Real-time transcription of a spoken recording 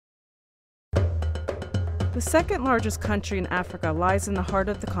The second largest country in Africa lies in the heart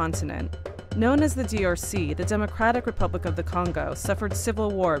of the continent. Known as the DRC, the Democratic Republic of the Congo suffered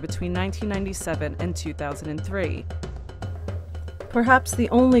civil war between 1997 and 2003. Perhaps the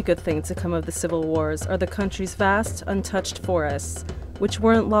only good thing to come of the civil wars are the country's vast, untouched forests, which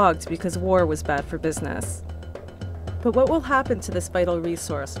weren't logged because war was bad for business. But what will happen to this vital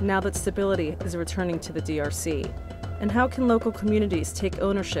resource now that stability is returning to the DRC? And how can local communities take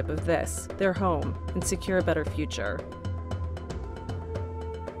ownership of this, their home, and secure a better future?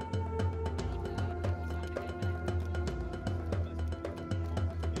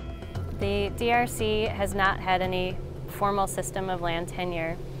 The DRC has not had any formal system of land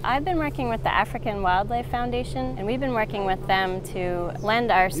tenure. I've been working with the African Wildlife Foundation, and we've been working with them to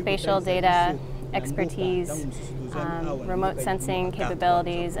lend our spatial data expertise, remote sensing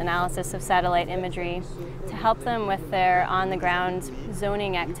capabilities, analysis of satellite imagery, to help them with their on-the-ground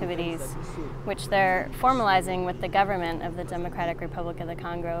zoning activities, which they're formalizing with the government of the Democratic Republic of the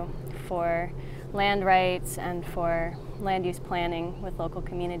Congo for land rights and for land use planning with local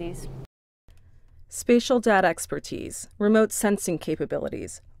communities. Spatial data expertise, remote sensing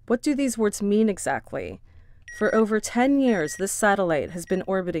capabilities. What do these words mean exactly? For over 10 years, this satellite has been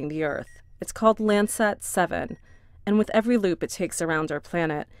orbiting the Earth. It's called Landsat 7, and with every loop it takes around our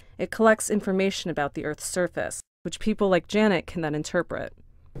planet, it collects information about the Earth's surface, which people like Janet can then interpret.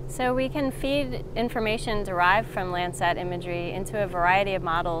 So we can feed information derived from Landsat imagery into a variety of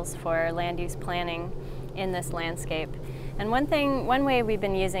models for land use planning in this landscape. And one way we've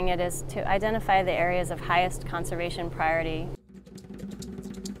been using it is to identify the areas of highest conservation priority.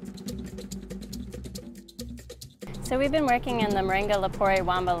 So we've been working in the Maringa Lopori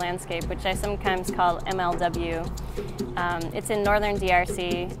Wanga landscape, which I sometimes call MLW. It's in northern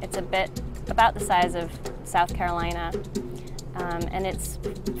DRC. It's about the size of South Carolina, and it's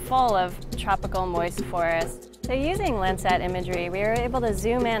full of tropical moist forests. So using Landsat imagery, we were able to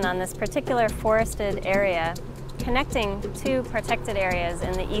zoom in on this particular forested area, connecting two protected areas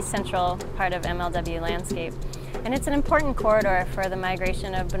in the east central part of MLW landscape. And it's an important corridor for the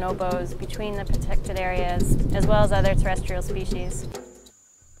migration of bonobos between the protected areas, as well as other terrestrial species.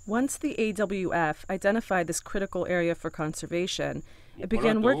 Once the AWF identified this critical area for conservation, it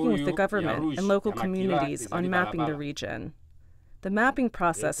began working with the government and local communities on mapping the region. The mapping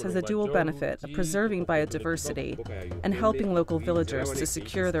process has a dual benefit of preserving biodiversity and helping local villagers to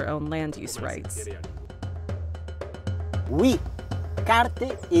secure their own land use rights. Oui,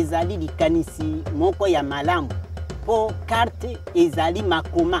 carte ezali likanisi moko ya malamu. Po carte ezali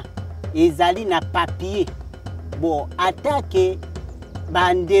makoma, ezali na papier. Bo atake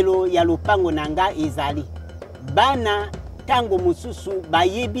bandelo ya lopango nanga ezali. Bana tango mususu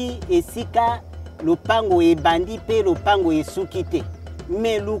bayebi esika lopango ebandi pe lopango esuki te.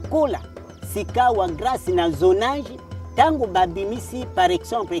 Me lukola sika wa grâce na zonage tango babimisi par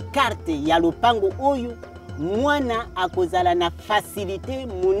exemple carte ya lopango oyo mwana akozala na facilité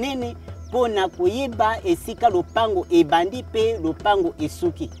munene pona koyeba esika lopango ebandi pe lopango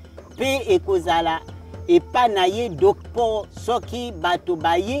esuki. Pe ekozala epa na ye dokpo soki bato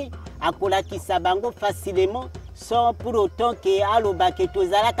baye akolakisa bango facilement sans pour autant que alobake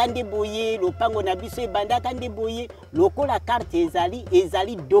tozalaka nde boye lopango na biso ebandaka nde boye lokola carte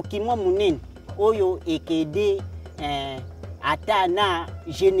ezali document munene oyo ekede ata na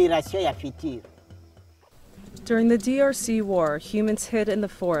génération ya future. During the DRC war, humans hid in the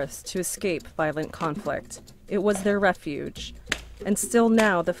forest to escape violent conflict. It was their refuge. And still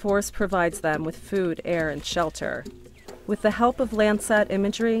now, the forest provides them with food, air, and shelter. With the help of Landsat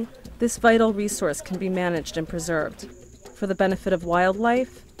imagery, this vital resource can be managed and preserved for the benefit of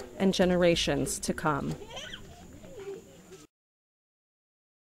wildlife and generations to come.